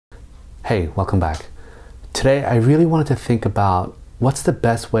Hey, welcome back. Today I really wanted to think about what's the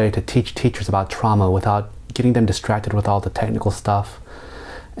best way to teach teachers about trauma without getting them distracted with all the technical stuff,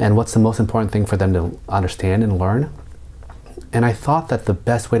 and what's the most important thing for them to understand and learn. And I thought that the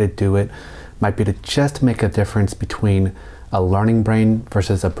best way to do it might be to just make a difference between a learning brain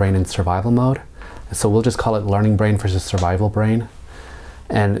versus a brain in survival mode. So we'll just call it learning brain versus survival brain.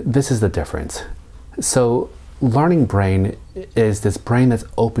 And this is the difference. So learning brain is this brain that's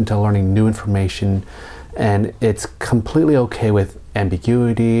open to learning new information, and it's completely okay with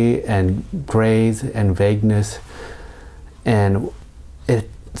ambiguity and grays and vagueness, and it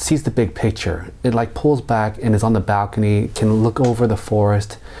sees the big picture. It like pulls back and is on the balcony, can look over the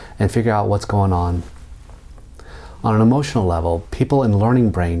forest and figure out what's going on. On an emotional level, people in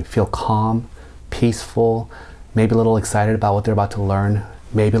learning brain feel calm, peaceful, maybe a little excited about what they're about to learn,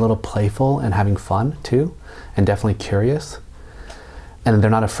 maybe a little playful and having fun too, and definitely curious. And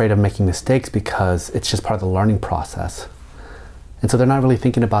they're not afraid of making mistakes because it's just part of the learning process. And so they're not really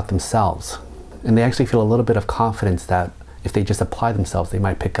thinking about themselves. And they actually feel a little bit of confidence that if they just apply themselves, they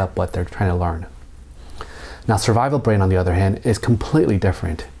might pick up what they're trying to learn. Now, survival brain, on the other hand, is completely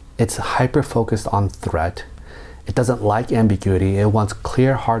different. It's hyper-focused on threat. It doesn't like ambiguity. It wants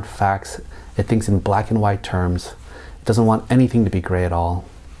clear, hard facts. It thinks in black and white terms. It doesn't want anything to be gray at all.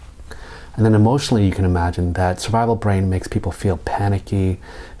 And then emotionally, you can imagine that survival brain makes people feel panicky,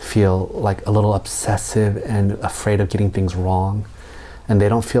 feel like a little obsessive and afraid of getting things wrong. And they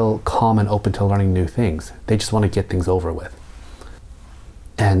don't feel calm and open to learning new things. They just want to get things over with.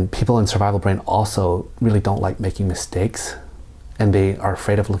 And people in survival brain also really don't like making mistakes, and they are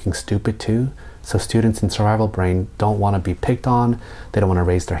afraid of looking stupid too. So students in survival brain don't want to be picked on. They don't want to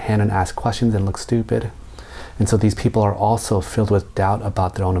raise their hand and ask questions and look stupid. And so these people are also filled with doubt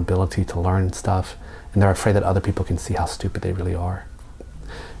about their own ability to learn stuff, and they're afraid that other people can see how stupid they really are.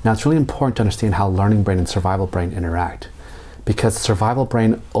 Now, it's really important to understand how learning brain and survival brain interact, because survival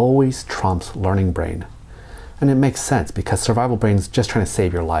brain always trumps learning brain. And it makes sense, because survival brain is just trying to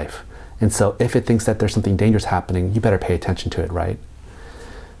save your life. And so if it thinks that there's something dangerous happening, you better pay attention to it, right?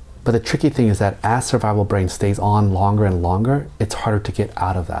 But the tricky thing is that as survival brain stays on longer and longer, it's harder to get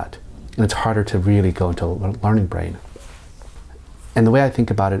out of that. And it's harder to really go into learning brain. And the way I think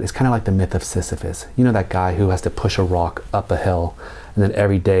about it is kind of like the myth of Sisyphus. You know, that guy who has to push a rock up a hill, and then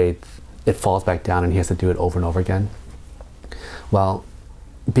every day it falls back down and he has to do it over and over again. Well,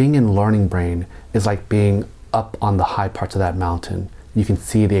 being in learning brain is like being up on the high parts of that mountain. You can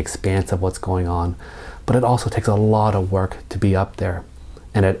see the expanse of what's going on, but it also takes a lot of work to be up there.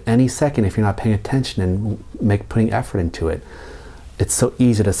 And at any second, if you're not paying attention and putting effort into it, it's so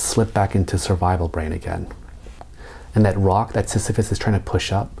easy to slip back into survival brain again. And that rock that Sisyphus is trying to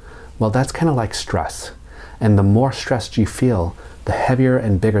push up, well, that's kind of like stress. And the more stressed you feel, the heavier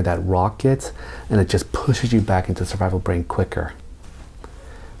and bigger that rock gets, and it just pushes you back into survival brain quicker.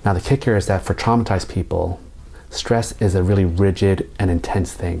 Now, the kicker is that for traumatized people, stress is a really rigid and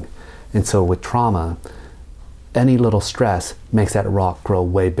intense thing. And so with trauma, any little stress makes that rock grow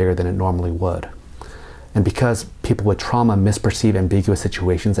way bigger than it normally would. And because people with trauma misperceive ambiguous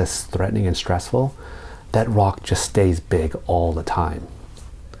situations as threatening and stressful, that rock just stays big all the time.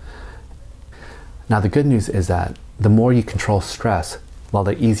 Now, the good news is that the more you control stress, well,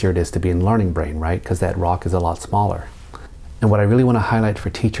 the easier it is to be in learning brain, right? Because that rock is a lot smaller. And what I really want to highlight for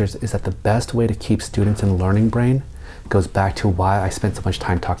teachers is that the best way to keep students in learning brain goes back to why I spent so much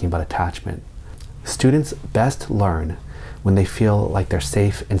time talking about attachment. Students best learn when they feel like they're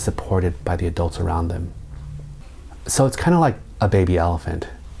safe and supported by the adults around them. So it's kind of like a baby elephant.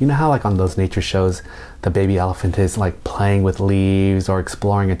 You know how like on those nature shows, the baby elephant is like playing with leaves or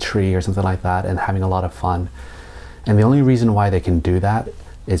exploring a tree or something like that and having a lot of fun. And the only reason why they can do that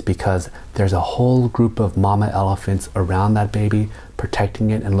is because there's a whole group of mama elephants around that baby protecting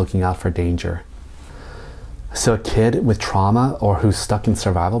it and looking out for danger. So a kid with trauma or who's stuck in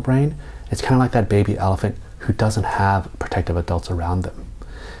survival brain, it's kind of like that baby elephant who doesn't have protective adults around them.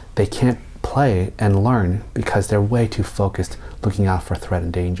 They can't play and learn because they're way too focused looking out for threat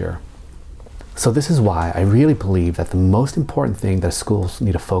and danger. So this is why I really believe that the most important thing that schools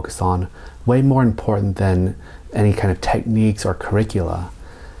need to focus on, way more important than any kind of techniques or curricula,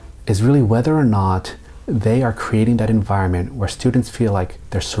 is really whether or not they are creating that environment where students feel like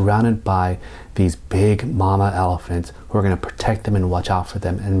they're surrounded by these big mama elephants who are going to protect them and watch out for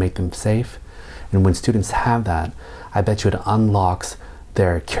them and make them safe. And when students have that, I bet you it unlocks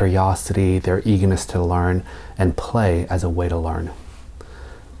their curiosity, their eagerness to learn, and play as a way to learn.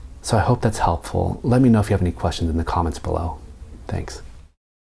 So I hope that's helpful. Let me know if you have any questions in the comments below. Thanks.